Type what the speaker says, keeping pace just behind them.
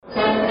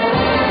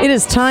It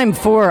is time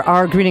for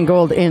our Green and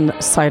Gold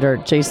Insider,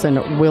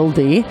 Jason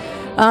Wilde.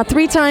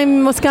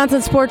 Three-time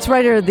Wisconsin Sports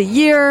Writer of the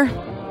Year,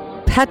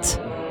 pet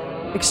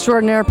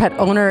extraordinaire, pet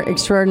owner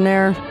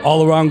extraordinaire.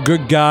 All-around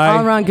good guy.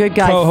 All-around good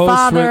guy. Co-host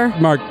Father. with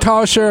Mark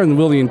Tauscher and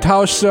William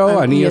Tausch Show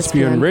on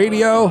ESPN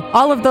Radio.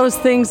 All of those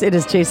things. It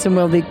is Jason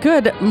Wilde.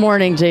 Good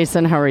morning,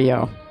 Jason. How are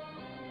you?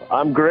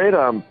 I'm great.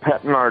 I'm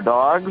petting our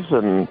dogs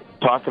and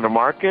talking to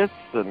markets,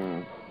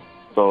 and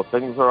so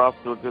things are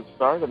off to a good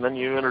start. And then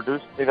you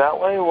introduced me that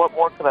way. What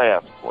more could I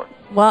ask for?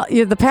 Well,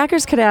 the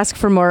Packers could ask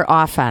for more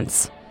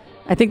offense.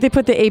 I think they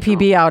put the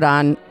APB out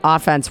on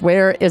offense.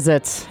 Where is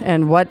it,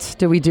 and what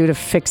do we do to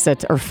fix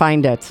it or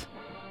find it?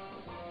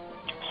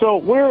 So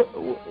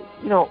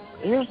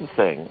here's the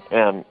thing,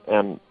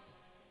 and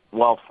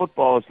while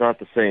football is not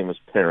the same as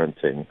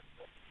parenting,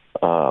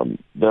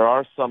 there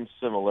are some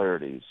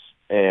similarities,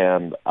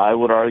 and I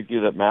would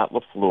argue that Matt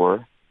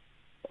LaFleur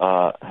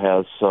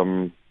has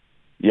some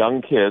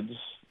young kids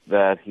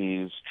that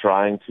he's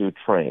trying to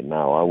train.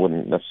 Now, I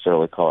wouldn't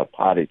necessarily call it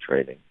potty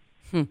training.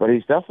 But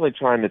he's definitely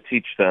trying to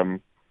teach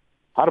them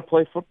how to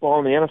play football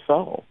in the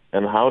NFL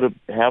and how to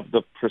have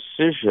the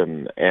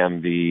precision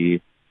and the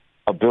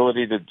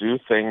ability to do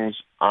things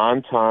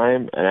on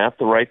time and at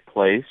the right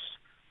place,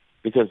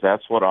 because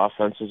that's what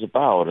offense is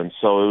about. And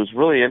so it was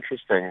really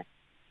interesting,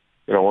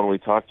 when we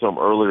talked to him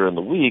earlier in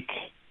the week,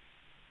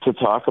 to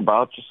talk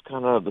about just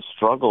kind of the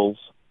struggles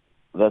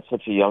that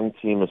such a young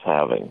team is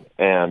having.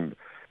 And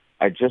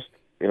I just,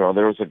 there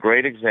was a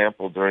great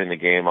example during the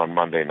game on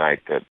Monday night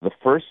that the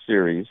first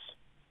series,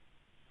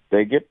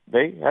 they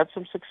had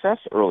some success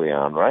early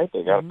on, right?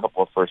 They got a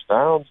couple of first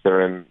downs.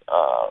 They're in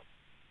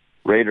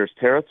Raiders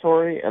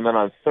territory. And then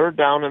on 3rd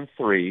down and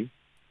 3,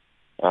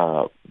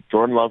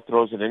 Jordan Love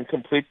throws an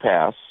incomplete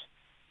pass.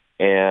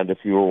 And if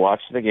you were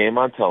watching the game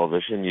on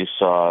television, you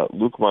saw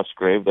Luke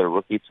Musgrave, their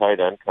rookie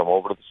tight end, come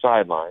over to the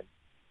sideline.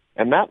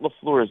 And Matt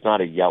LaFleur is not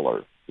a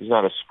yeller. He's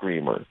not a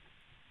screamer.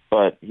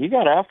 But he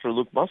got after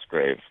Luke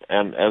Musgrave.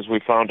 And as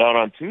we found out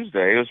on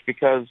Tuesday, it was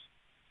because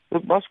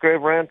Luke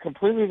Musgrave ran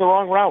completely the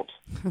wrong route.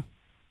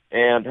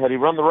 And had he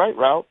run the right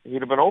route,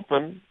 he'd have been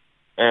open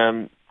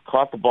and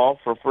caught the ball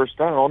for a first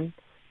down,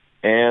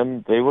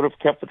 and they would have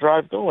kept the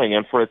drive going.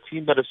 And for a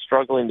team that is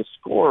struggling to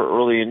score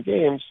early in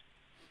games,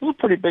 it was a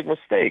pretty big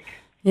mistake.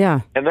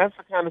 Yeah. And that's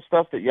the kind of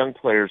stuff that young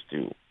players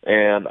do.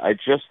 And I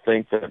just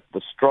think that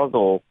the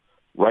struggle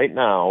right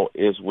now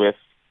is with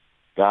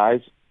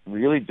guys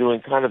really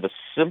doing kind of the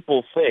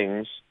simple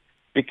things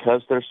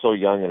because they're so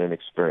young and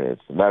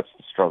inexperienced. And that's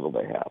the struggle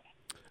they have.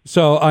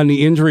 So on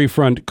the injury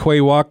front, Quay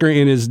Walker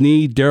in his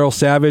knee, Darryl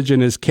Savage in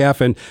his calf,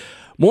 and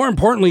more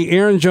importantly,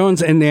 Aaron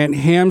Jones and that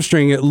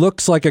hamstring. It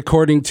looks like,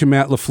 according to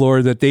Matt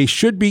LaFleur, that they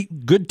should be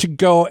good to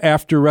go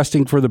after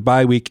resting for the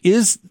bye week.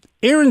 Is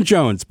Aaron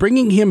Jones,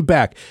 bringing him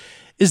back,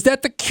 is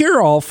that the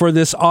cure-all for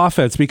this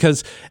offense?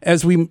 Because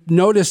as we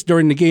noticed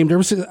during the game, there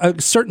was a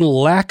certain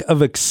lack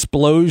of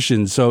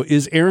explosion. So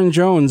is Aaron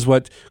Jones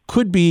what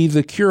could be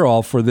the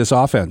cure-all for this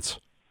offense?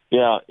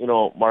 Yeah,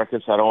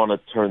 Marcus, I don't want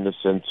to turn this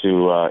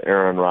into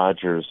Aaron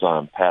Rodgers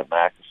on Pat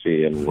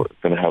McAfee, and we're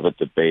going to have a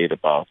debate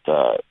about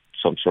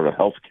some sort of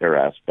healthcare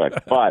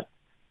aspect. But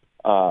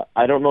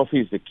I don't know if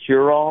he's the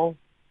cure-all,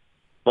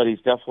 but he's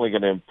definitely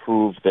going to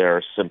improve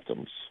their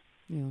symptoms.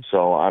 Yeah.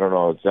 So I don't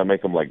know. Does that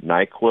make them like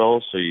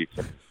NyQuil so you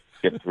can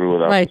get through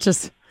without right?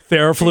 Just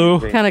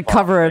Theraflu, kind of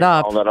cover it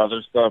up. All that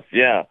other stuff.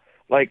 Yeah,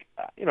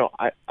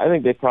 I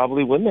think they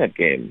probably win that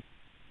game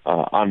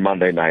on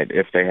Monday night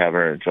if they have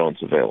Aaron Jones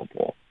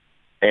available.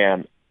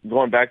 And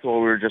going back to what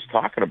we were just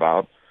talking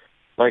about,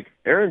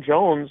 Aaron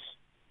Jones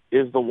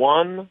is the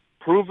one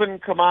proven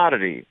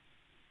commodity,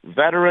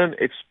 veteran,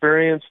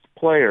 experienced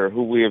player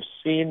who we have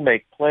seen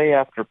make play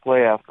after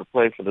play after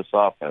play for this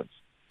offense.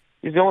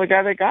 He's the only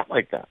guy they got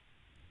like that.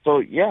 So,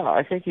 yeah,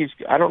 I think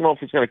I don't know if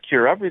he's going to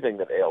cure everything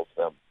that ails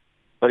them,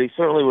 but he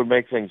certainly would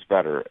make things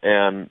better.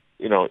 And,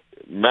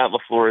 Matt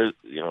LaFleur,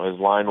 his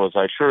line was,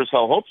 I sure as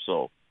hell hope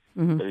so,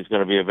 that he's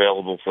going to be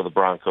available for the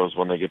Broncos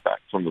when they get back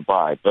from the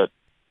bye. But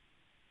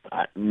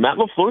Matt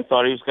LaFleur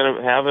thought he was going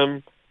to have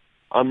him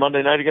on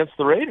Monday night against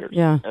the Raiders.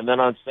 Yeah. And then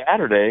on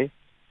Saturday,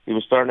 he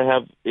was starting to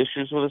have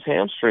issues with his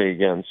hamstring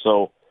again.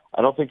 So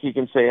I don't think he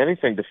can say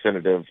anything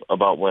definitive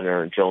about when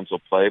Aaron Jones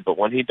will play. But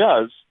when he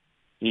does,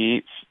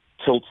 he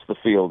tilts the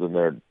field in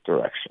their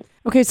direction.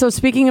 Okay, so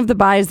speaking of the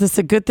bye, is this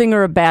a good thing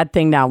or a bad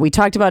thing now? We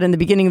talked about in the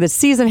beginning of the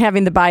season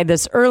having the bye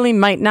this early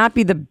might not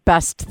be the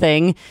best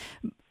thing.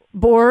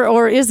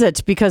 Or is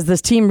it? Because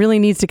this team really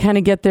needs to kind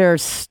of get their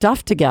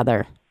stuff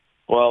together.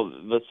 Well,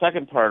 the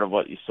second part of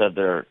what you said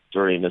there,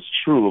 Doreen, is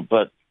true,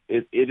 but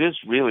it is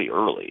really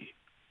early.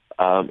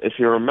 If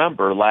you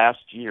remember, last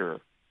year,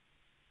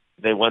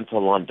 they went to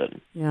London.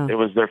 Yeah. It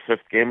was their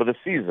 5th game of the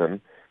season,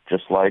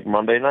 just like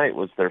Monday night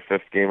was their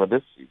 5th game of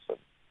this season.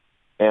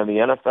 And the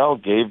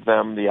NFL gave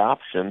them the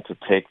option to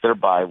take their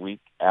bye week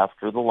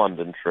after the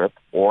London trip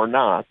or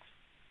not,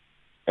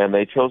 and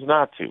they chose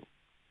not to.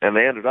 And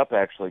they ended up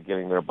actually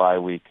getting their bye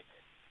week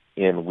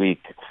in week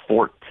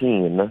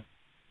 14,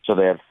 so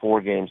they had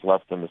 4 games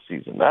left in the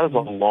season. That is a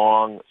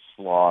long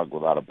slog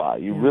without a bye.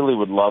 You really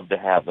would love to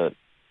have it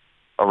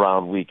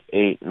around week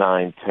 8,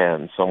 9,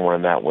 10, somewhere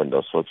in that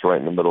window, so it's right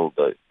in the middle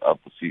of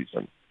the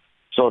season.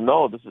 So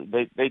no,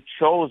 they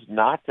chose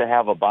not to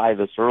have a bye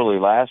this early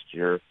last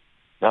year.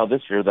 Now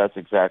this year, that's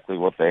exactly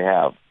what they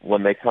have.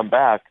 When they come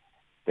back,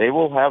 they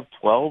will have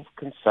 12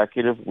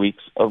 consecutive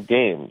weeks of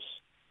games.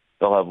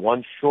 They'll have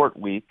one short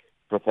week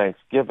for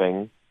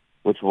Thanksgiving,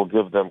 which will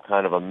give them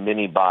kind of a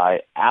mini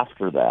bye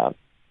after that.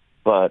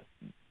 But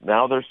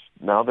now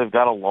they've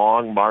got a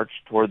long march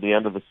toward the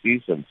end of the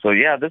season. So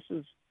yeah, this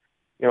is,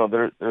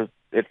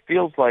 it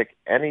feels like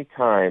any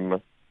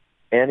time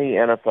any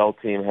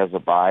NFL team has a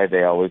bye,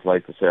 they always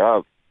like to say,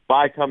 "Oh,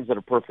 bye comes at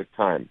a perfect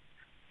time."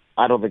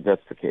 I don't think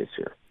that's the case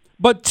here.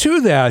 But to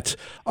that,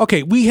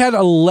 okay, we had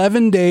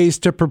 11 days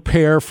to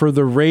prepare for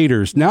the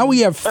Raiders. Now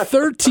we have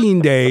 13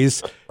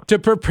 days to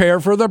prepare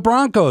for the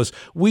Broncos.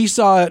 We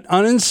saw an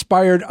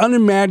uninspired,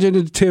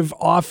 unimaginative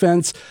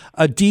offense,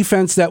 a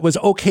defense that was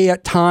okay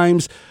at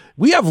times.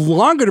 We have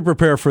longer to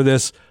prepare for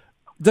this.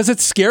 Does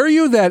it scare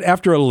you that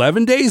after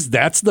 11 days,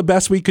 that's the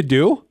best we could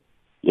do?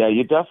 Yeah,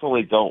 you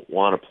definitely don't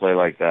want to play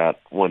like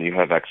that when you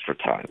have extra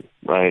time,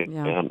 right?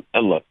 Yeah.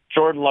 And look,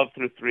 Jordan Love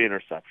threw 3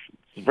 interceptions.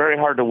 It's very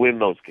hard to win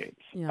those games.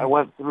 Yeah. I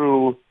went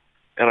through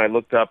and I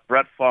looked up.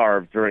 Brett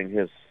Favre, during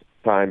his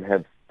time,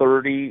 had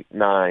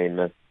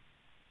 39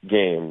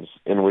 games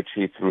in which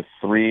he threw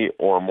 3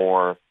 or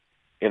more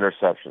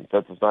interceptions.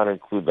 That does not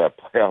include that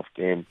playoff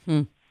game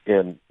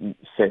in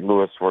St.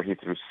 Louis where he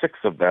threw 6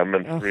 of them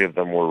and 3 of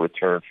them were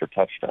returned for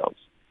touchdowns.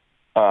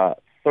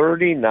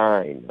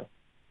 39.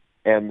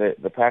 And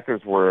the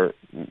Packers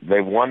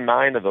they won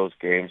 9 of those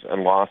games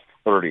and lost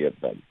 30 of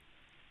them.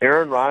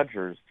 Aaron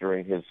Rodgers,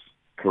 during his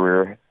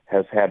career,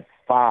 has had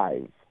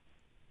 5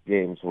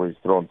 games where he's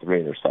thrown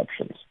 3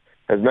 interceptions.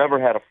 Has never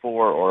had a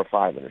 4 or a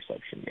 5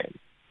 interception game.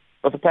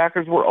 But the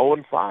Packers were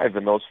 0-5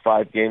 in those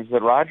 5 games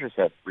that Rodgers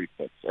had 3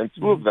 picks, and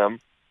 2 of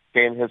them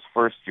came his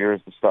first year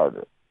as the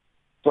starter.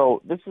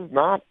 So this is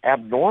not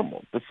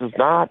abnormal. This is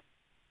not,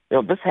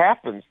 this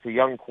happens to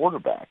young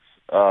quarterbacks,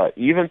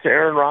 even to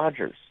Aaron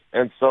Rodgers.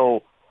 And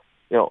so,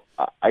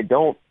 I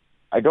don't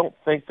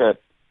think that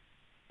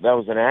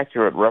was an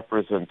accurate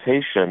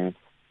representation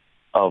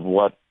of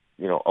what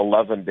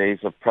 11 days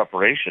of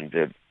preparation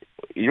did.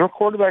 Your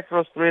quarterback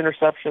throws 3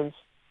 interceptions,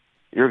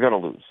 you're going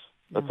to lose.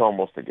 That's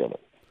almost a given.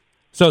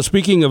 So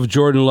speaking of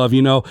Jordan Love,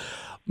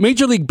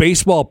 Major League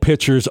Baseball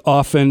pitchers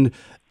often,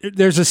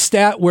 there's a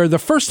stat where the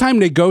first time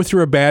they go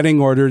through a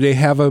batting order, they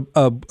have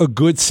a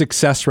good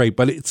success rate,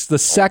 but it's the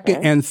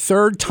second and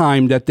third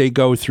time that they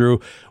go through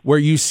where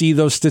you see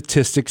those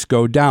statistics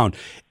go down.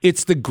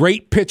 It's the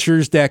great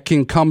pitchers that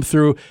can come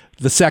through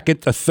the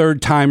second, the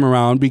third time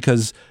around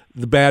because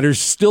the batters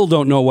still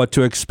don't know what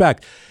to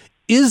expect.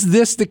 Is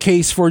this the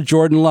case for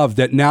Jordan Love,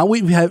 that now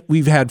we've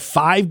had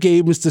 5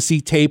 games to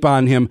see tape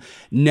on him?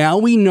 Now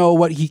we know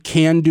what he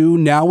can do.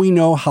 Now we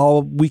know how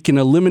we can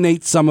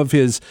eliminate some of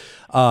his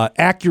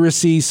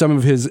accuracy, some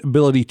of his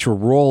ability to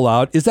roll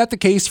out. Is that the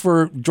case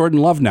for Jordan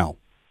Love now?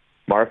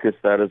 Marcus,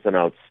 that is an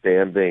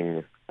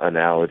outstanding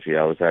analogy.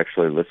 I was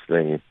actually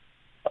listening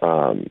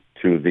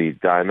to the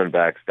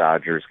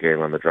Diamondbacks-Dodgers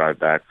game on the drive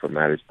back from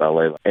Matty's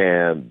Ballet,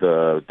 and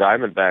the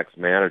Diamondbacks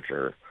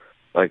manager,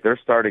 their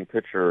starting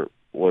pitcher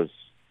was,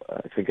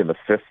 I think, in the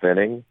 5th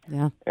inning,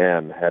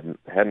 and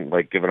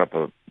hadn't given up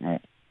a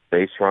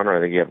base runner.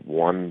 I think he had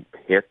 1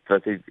 hit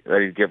that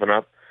he'd given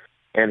up,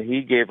 and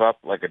he gave up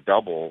a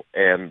double,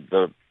 and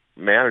the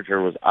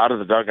manager was out of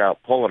the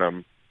dugout pulling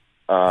him.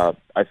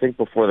 I think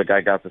before the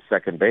guy got to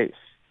second base,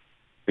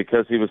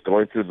 because he was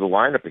going through the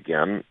lineup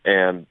again,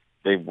 and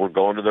they were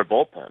going to their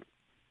bullpen.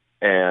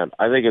 And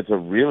I think it's a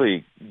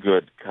really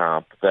good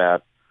comp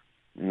that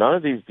none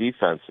of these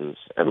defenses,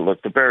 and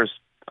look, the Bears,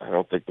 I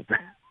don't think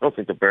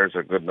the Bears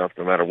are good enough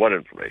no matter what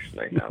information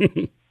they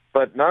have.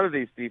 But none of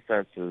these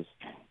defenses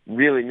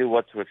really knew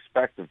what to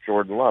expect of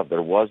Jordan Love.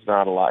 There was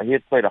not a lot. He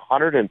had played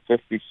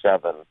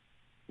 157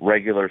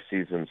 regular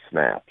season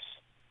snaps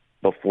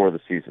before the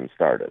season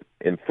started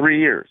in 3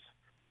 years.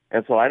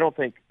 And so I don't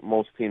think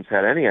most teams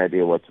had any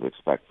idea what to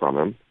expect from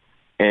him.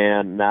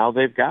 And now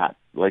they've got,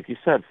 like you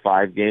said,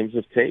 5 games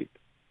of tape.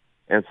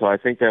 And so I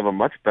think they have a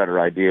much better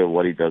idea of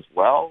what he does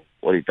well,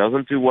 what he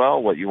doesn't do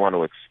well, what you want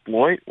to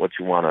exploit, what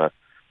you want to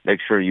make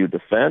sure you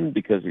defend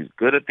because he's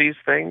good at these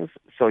things.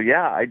 So,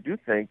 yeah, I do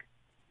think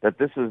that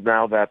this is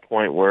now that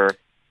point where,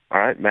 all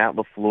right, Matt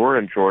LaFleur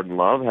and Jordan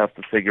Love have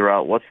to figure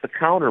out what's the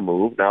counter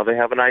move. Now they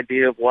have an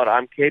idea of what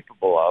I'm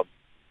capable of.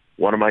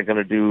 What am I going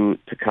to do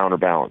to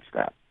counterbalance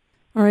that?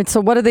 All right,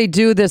 so what do they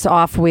do this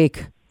off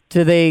week?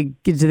 Do they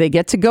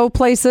get to go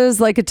places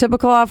like a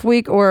typical off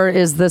week, or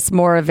is this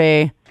more of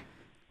a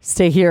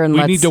stay here and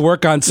we need to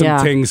work on some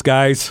things,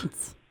 guys?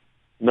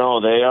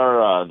 No, they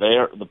are.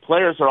 The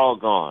players are all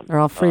gone. They're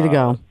all free to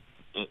go.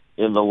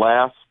 In the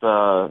last,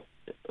 there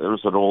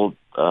was an old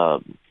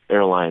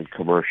airline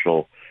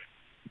commercial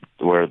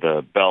where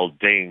the bell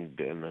dinged,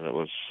 and then it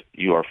was,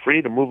 "You are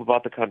free to move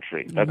about the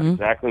country." That's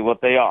exactly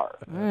what they are.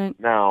 All right.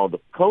 Now, the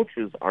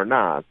coaches are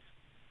not.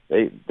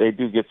 They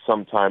do get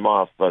some time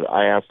off, but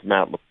I asked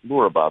Matt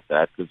LaFleur about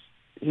that because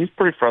he's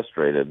pretty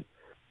frustrated.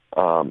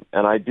 And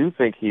I do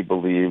think he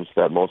believes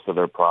that most of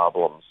their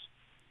problems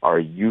are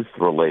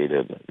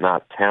youth-related,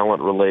 not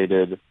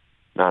talent-related,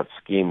 not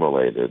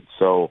scheme-related.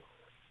 So,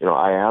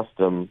 I asked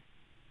him,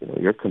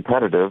 you're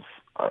competitive.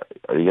 Are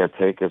you going to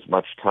take as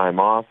much time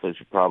off as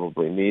you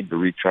probably need to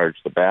recharge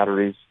the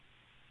batteries?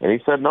 And he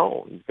said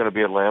no. He's going to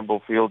be at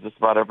Lambeau Field just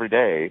about every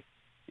day,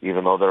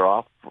 even though they're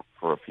off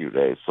for a few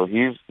days. So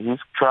he's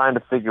trying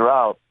to figure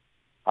out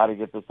how to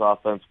get this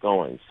offense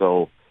going.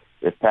 So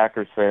if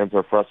Packers fans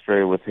are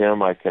frustrated with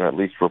him, I can at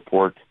least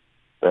report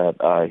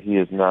that he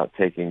is not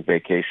taking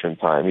vacation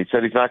time. He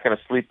said he's not going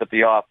to sleep at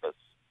the office,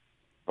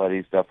 but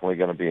he's definitely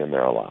going to be in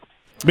there a lot.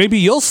 Maybe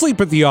you'll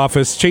sleep at the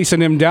office, chasing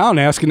him down,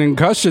 asking him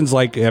questions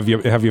like, "Have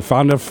you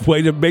found a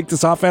way to make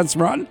this offense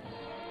run?"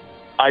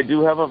 I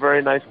do have a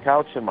very nice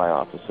couch in my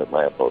office at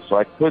Lambeau, so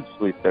I could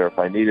sleep there if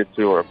I needed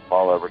to, or if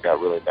Paul ever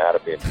got really mad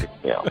at me and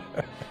kicked me out.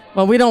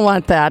 Well, we don't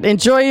want that.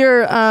 Enjoy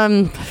your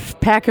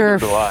Packer.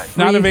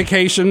 Not a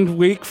vacation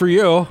week for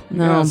you.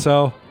 No. Yeah,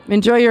 so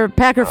enjoy your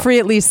Packer free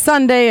at least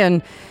Sunday,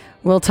 and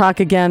we'll talk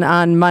again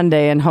on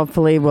Monday, and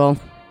hopefully we'll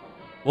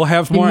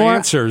have more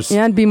answers.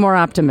 Yeah, and be more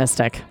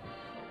optimistic.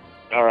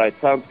 All right.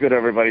 Sounds good,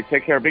 everybody.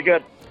 Take care. Be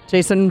good.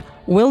 Jason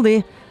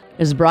Wilde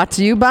is brought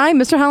to you by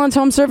Mr. Holland's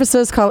Home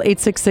Services. Call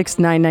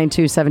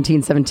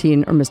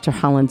 866-992-1717 or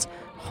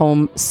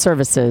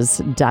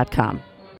MrHollandsHomeservices.com.